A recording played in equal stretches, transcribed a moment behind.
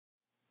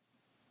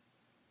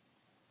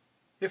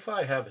If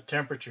I have a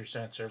temperature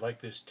sensor like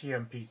this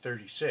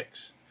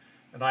TMP36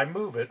 and I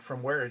move it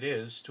from where it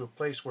is to a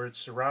place where its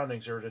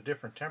surroundings are at a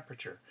different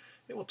temperature,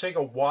 it will take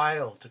a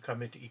while to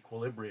come into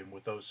equilibrium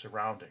with those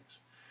surroundings.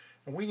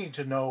 And we need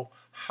to know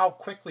how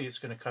quickly it's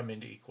going to come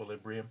into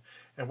equilibrium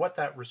and what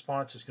that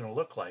response is going to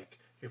look like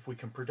if we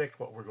can predict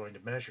what we're going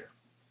to measure.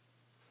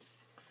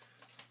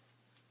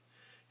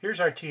 Here's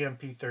our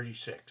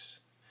TMP36.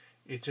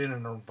 It's in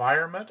an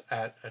environment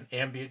at an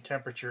ambient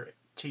temperature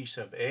T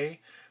sub A,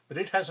 but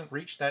it hasn't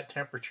reached that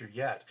temperature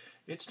yet.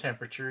 Its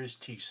temperature is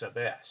T sub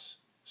S,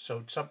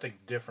 so something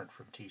different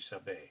from T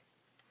sub A.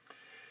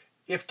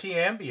 If T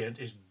ambient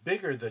is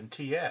bigger than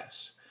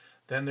TS,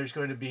 then there's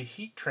going to be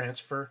heat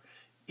transfer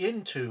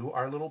into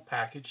our little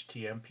package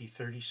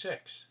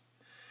TMP36.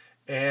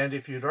 And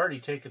if you'd already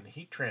taken the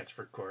heat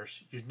transfer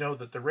course, you'd know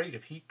that the rate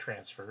of heat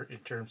transfer in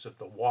terms of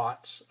the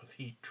watts of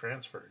heat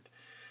transferred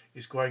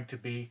is going to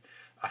be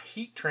a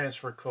heat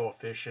transfer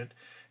coefficient,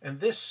 and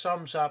this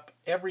sums up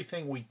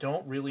everything we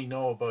don't really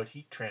know about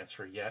heat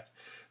transfer yet.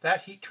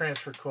 That heat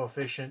transfer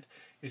coefficient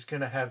is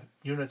going to have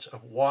units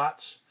of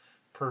watts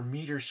per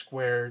meter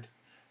squared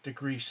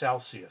degree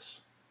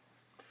Celsius.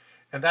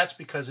 And that's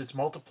because it's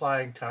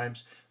multiplying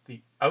times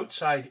the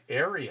outside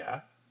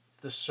area,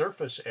 the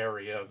surface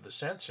area of the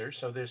sensor,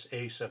 so this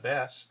A sub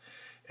S,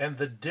 and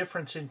the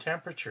difference in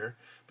temperature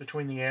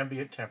between the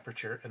ambient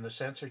temperature and the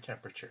sensor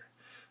temperature.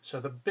 So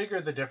the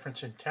bigger the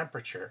difference in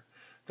temperature,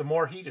 the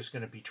more heat is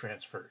going to be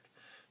transferred.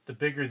 The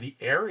bigger the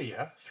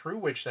area through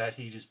which that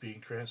heat is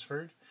being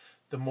transferred,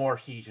 the more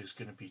heat is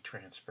going to be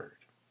transferred.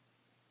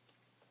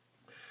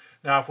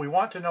 Now, if we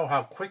want to know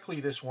how quickly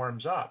this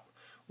warms up,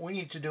 we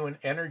need to do an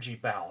energy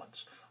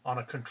balance on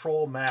a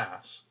control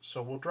mass.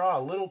 So we'll draw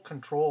a little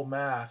control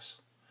mass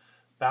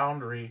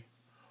boundary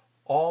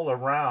all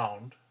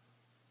around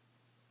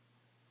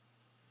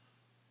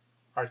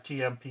our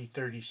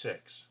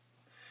TMP36.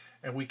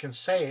 And we can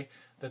say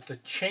that the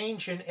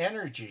change in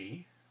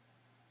energy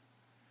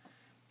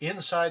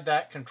inside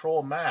that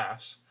control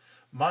mass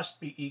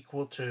must be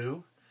equal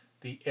to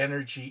the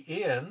energy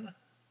in,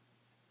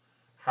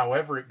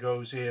 however it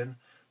goes in,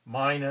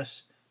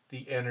 minus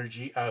the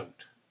energy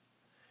out.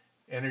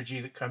 Energy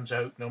that comes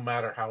out no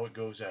matter how it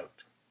goes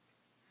out.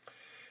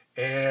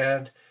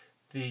 And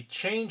the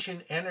change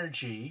in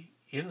energy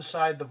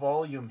inside the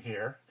volume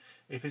here,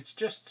 if it's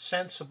just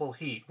sensible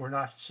heat, we're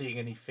not seeing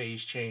any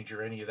phase change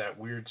or any of that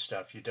weird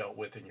stuff you dealt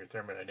with in your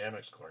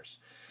thermodynamics course,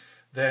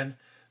 then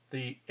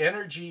the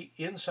energy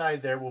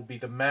inside there will be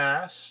the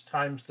mass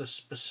times the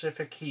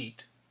specific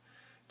heat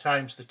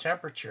times the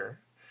temperature,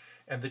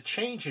 and the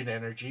change in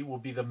energy will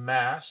be the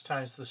mass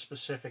times the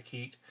specific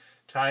heat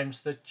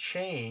times the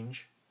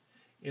change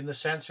in the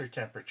sensor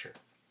temperature.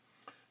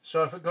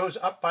 So if it goes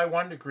up by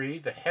 1 degree,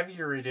 the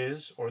heavier it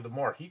is, or the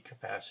more heat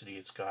capacity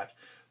it's got,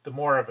 the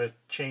more of a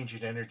change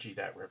in energy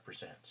that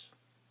represents.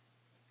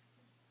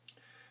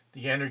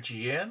 The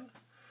energy in,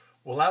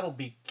 well, that'll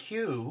be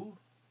Q,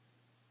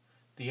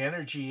 the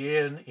energy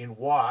in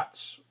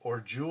watts or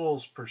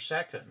joules per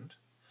second,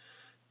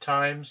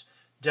 times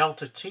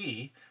delta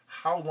T,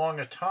 how long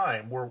a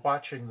time we're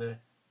watching the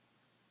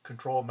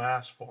control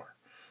mass for.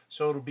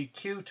 So it'll be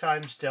Q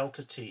times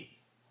delta T.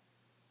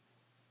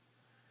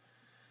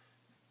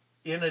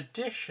 In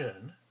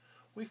addition,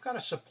 we've got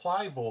a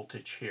supply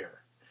voltage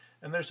here,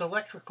 and there's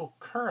electrical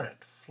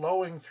current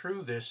flowing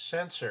through this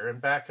sensor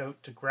and back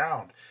out to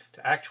ground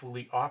to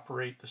actually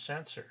operate the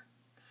sensor.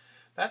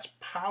 That's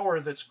power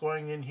that's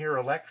going in here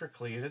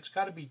electrically, and it's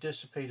got to be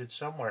dissipated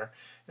somewhere,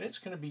 and it's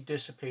going to be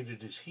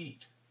dissipated as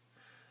heat.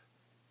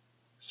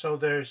 So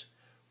there's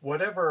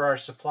whatever our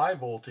supply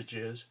voltage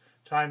is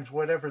times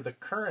whatever the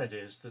current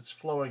is that's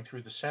flowing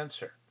through the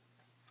sensor.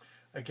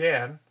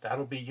 Again,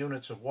 that'll be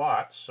units of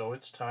watts, so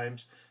it's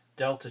times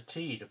delta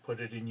T to put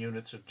it in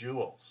units of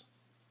joules.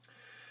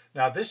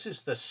 Now this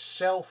is the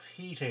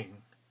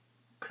self-heating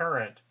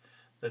current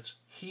that's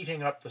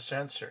heating up the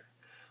sensor.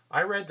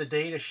 I read the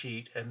data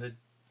sheet, and the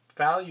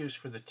values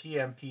for the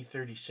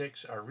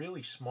TMP36 are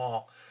really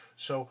small,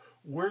 so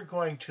we're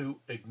going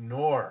to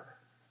ignore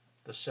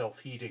the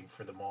self-heating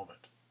for the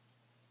moment.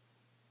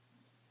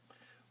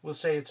 We'll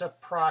say it's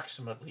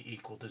approximately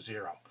equal to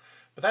 0.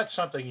 But that's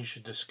something you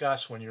should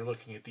discuss when you're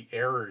looking at the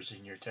errors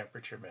in your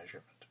temperature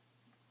measurement.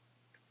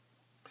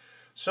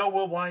 So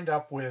we'll wind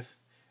up with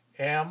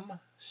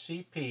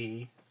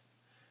mCp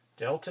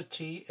delta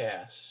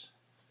Ts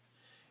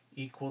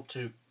equal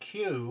to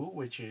Q,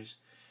 which is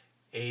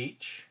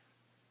H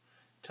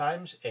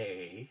times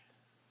A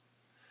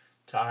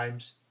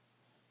times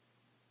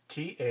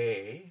Ta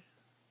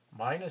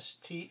minus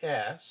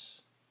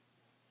Ts,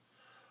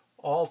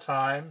 all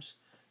times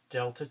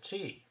delta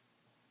T.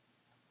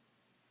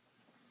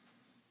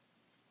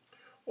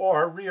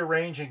 Or,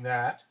 rearranging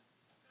that,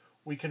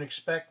 we can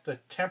expect the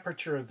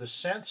temperature of the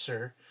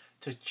sensor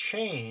to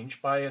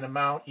change by an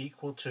amount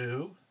equal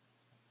to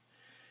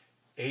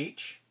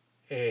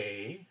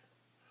HA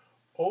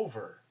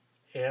over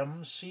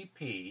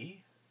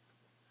mCp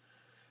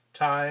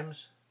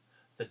times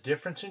the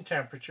difference in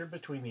temperature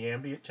between the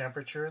ambient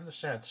temperature and the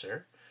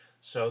sensor,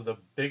 So the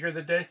bigger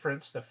the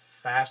difference, the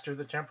faster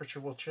the temperature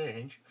will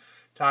change,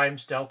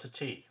 times delta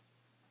T.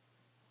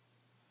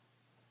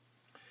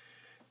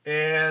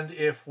 And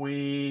if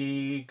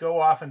we go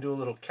off and do a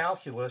little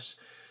calculus,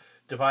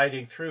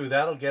 dividing through,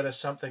 that'll get us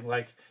something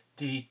like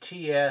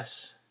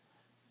dTs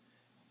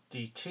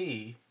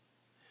dt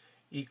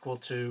equal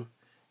to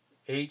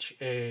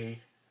HA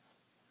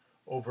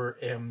over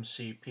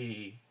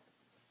MCP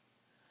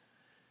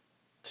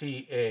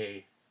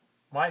TA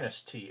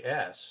minus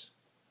TS.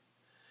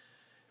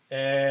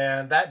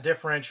 And that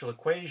differential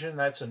equation,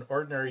 that's an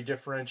ordinary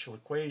differential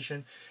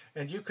equation,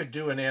 and you could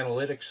do an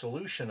analytic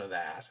solution of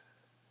that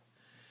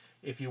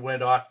if you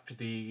went off to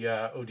the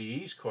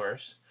ODEs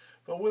course,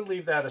 but we'll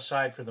leave that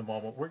aside for the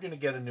moment. We're going to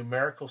get a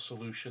numerical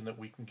solution that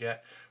we can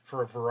get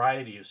for a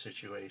variety of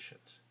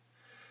situations.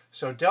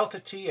 So delta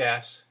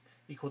TS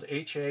equal to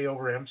HA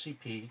over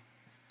MCP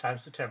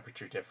times the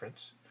temperature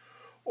difference.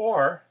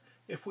 Or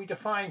if we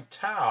define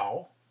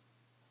tau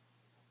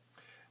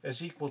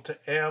as equal to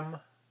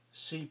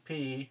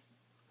MCP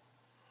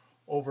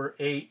over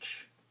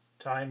H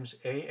times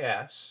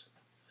AS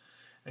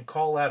and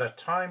call that a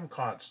time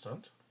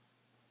constant,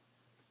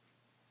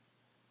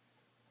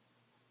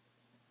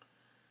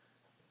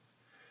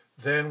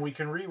 then we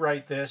can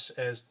rewrite this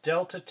as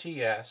delta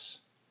TS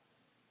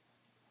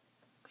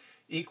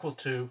equal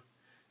to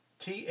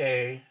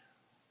TA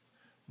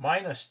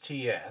minus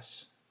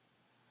TS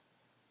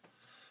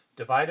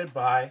divided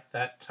by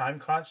that time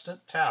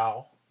constant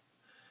tau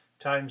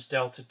times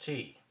delta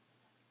T.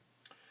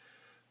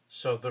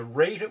 So the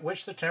rate at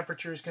which the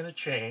temperature is going to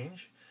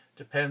change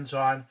depends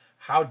on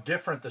how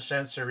different the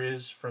sensor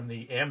is from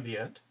the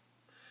ambient,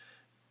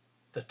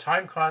 the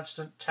time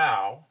constant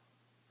tau,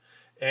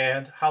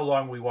 and how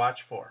long we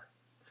watch for.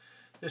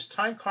 This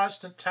time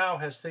constant tau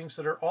has things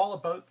that are all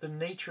about the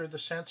nature of the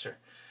sensor.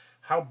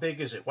 How big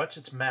is it? What's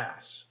its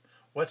mass?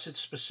 What's its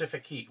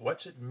specific heat?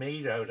 What's it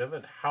made out of?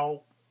 And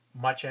how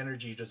much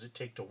energy does it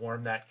take to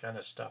warm that kind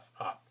of stuff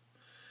up?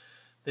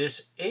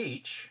 This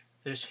H,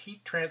 this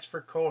heat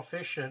transfer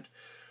coefficient,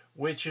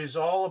 which is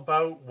all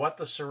about what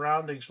the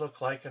surroundings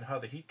look like and how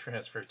the heat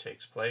transfer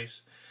takes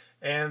place,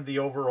 and the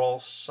overall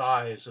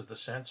size of the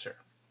sensor.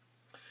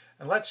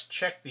 And let's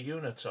check the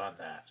units on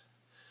that.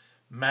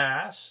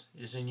 Mass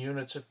is in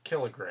units of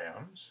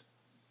kilograms.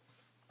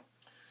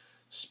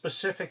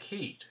 Specific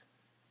heat,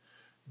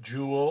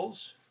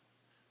 joules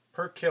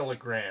per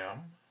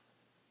kilogram.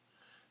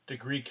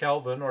 Degree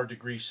Kelvin or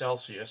degree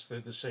Celsius, they're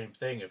the same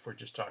thing if we're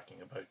just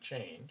talking about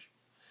change.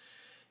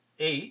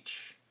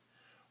 H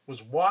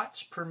was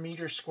watts per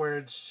meter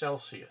squared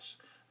Celsius.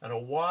 And a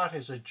watt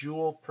is a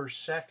joule per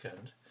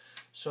second.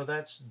 So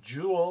that's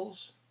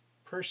joules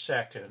per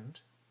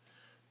second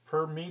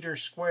per meter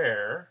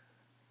square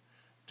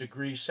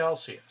degree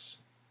Celsius.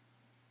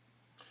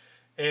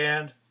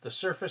 And the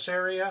surface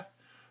area,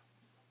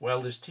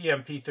 well, this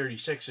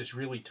TMP36 is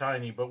really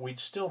tiny, but we'd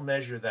still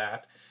measure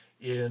that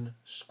in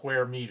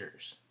square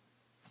meters.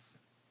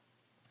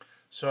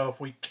 So if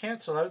we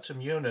cancel out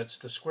some units,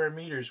 the square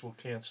meters will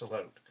cancel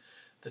out.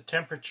 The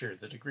temperature,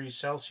 the degrees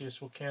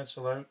Celsius will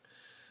cancel out.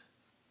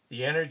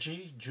 The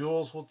energy,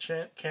 joules will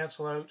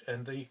cancel out,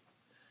 and the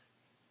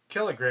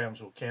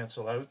kilograms will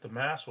cancel out, the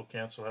mass will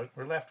cancel out.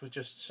 We're left with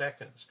just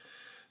seconds.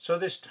 So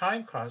this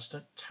time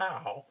constant,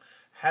 tau,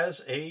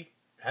 has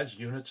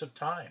units of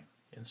time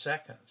in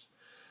seconds.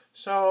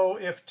 So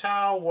if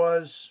tau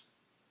was,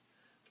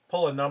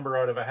 pull a number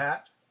out of a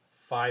hat,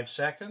 5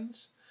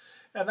 seconds,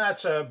 and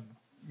that's a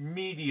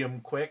medium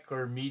quick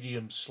or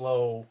medium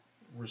slow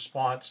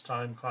response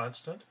time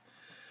constant,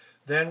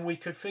 then we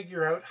could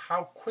figure out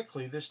how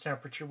quickly this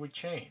temperature would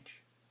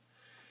change.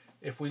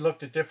 If we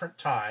looked at different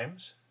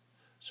times,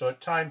 so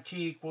at time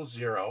t equals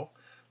 0,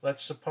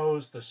 let's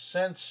suppose the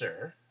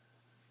sensor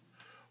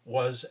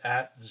was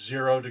at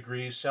 0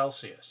 degrees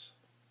Celsius.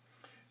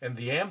 And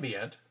the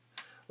ambient,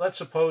 let's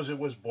suppose it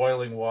was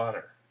boiling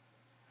water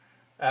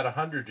at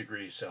 100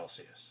 degrees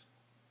Celsius.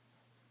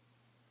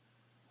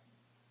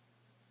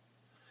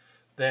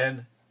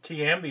 Then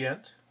T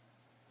ambient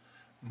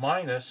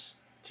minus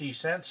T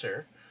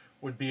sensor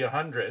would be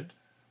 100,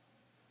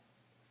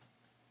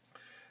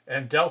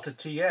 and delta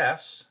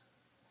TS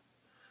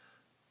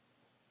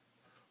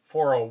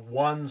for a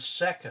 1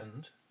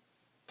 second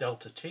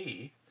delta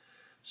T,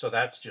 so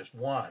that's just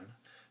 1,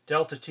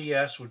 delta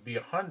TS would be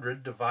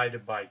 100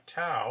 divided by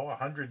tau,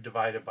 100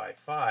 divided by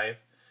 5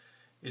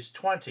 is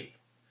 20.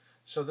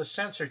 So the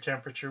sensor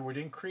temperature would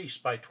increase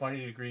by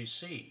 20 degrees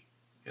C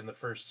in the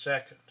first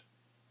second.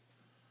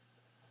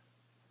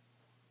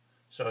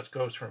 So it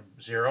goes from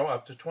 0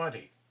 up to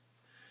 20.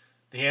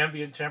 The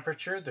ambient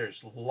temperature,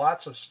 there's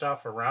lots of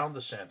stuff around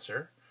the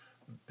sensor,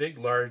 big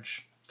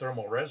large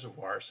thermal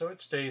reservoir, so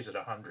it stays at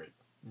 100,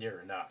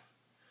 near enough.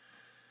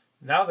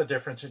 Now the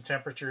difference in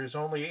temperature is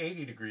only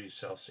 80 degrees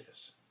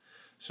Celsius.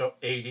 So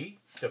 80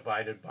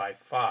 divided by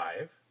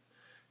 5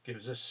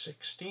 gives us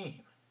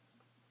 16.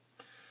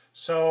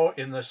 So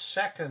in the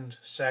second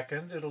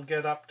it'll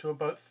get up to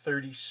about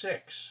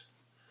 36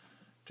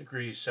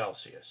 degrees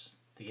Celsius.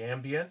 The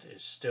ambient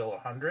is still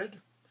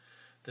 100.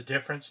 The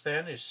difference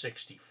then is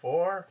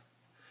 64,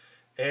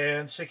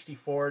 and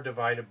 64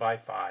 divided by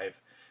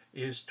 5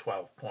 is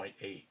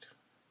 12.8.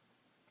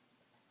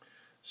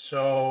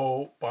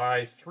 So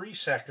by 3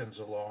 seconds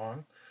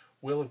along,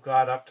 we'll have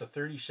got up to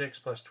 36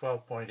 plus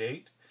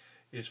 12.8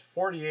 is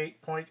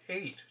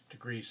 48.8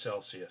 degrees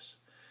Celsius,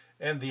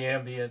 and the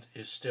ambient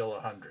is still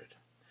 100.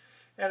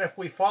 And if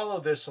we follow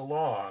this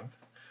along,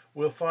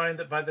 we'll find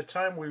that by the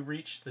time we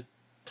reach the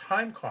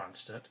time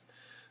constant,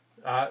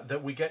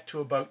 that we get to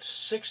about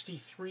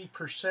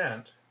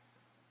 63%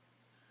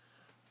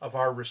 of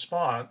our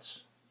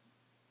response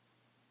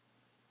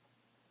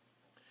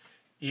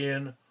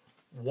in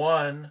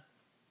one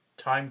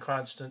time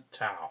constant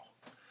tau.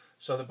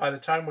 So that by the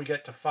time we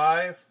get to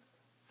 5,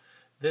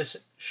 this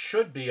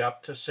should be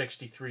up to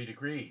 63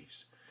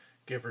 degrees,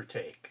 give or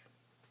take.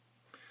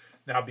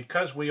 Now,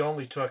 because we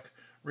only took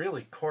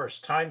really coarse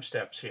time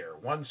steps here,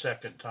 1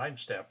 second time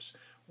steps,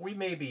 we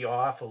may be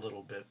off a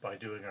little bit by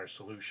doing our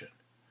solution.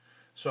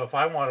 So if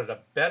I wanted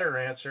a better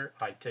answer,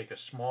 I'd take a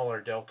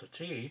smaller delta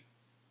t,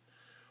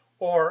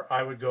 or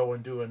I would go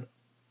and do an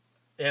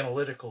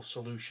analytical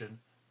solution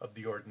of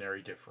the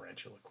ordinary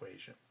differential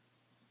equation.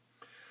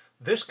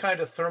 This kind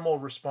of thermal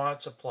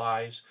response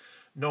applies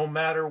no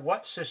matter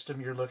what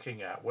system you're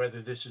looking at, whether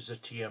this is a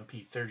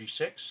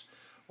TMP36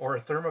 or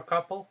a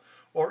thermocouple,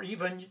 or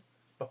even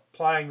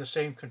applying the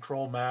same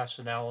control mass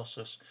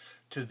analysis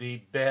to the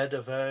bed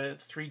of a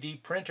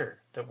 3D printer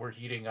that we're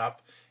heating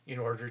up in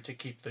order to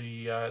keep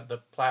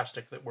the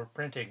plastic that we're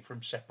printing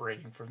from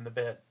separating from the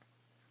bed.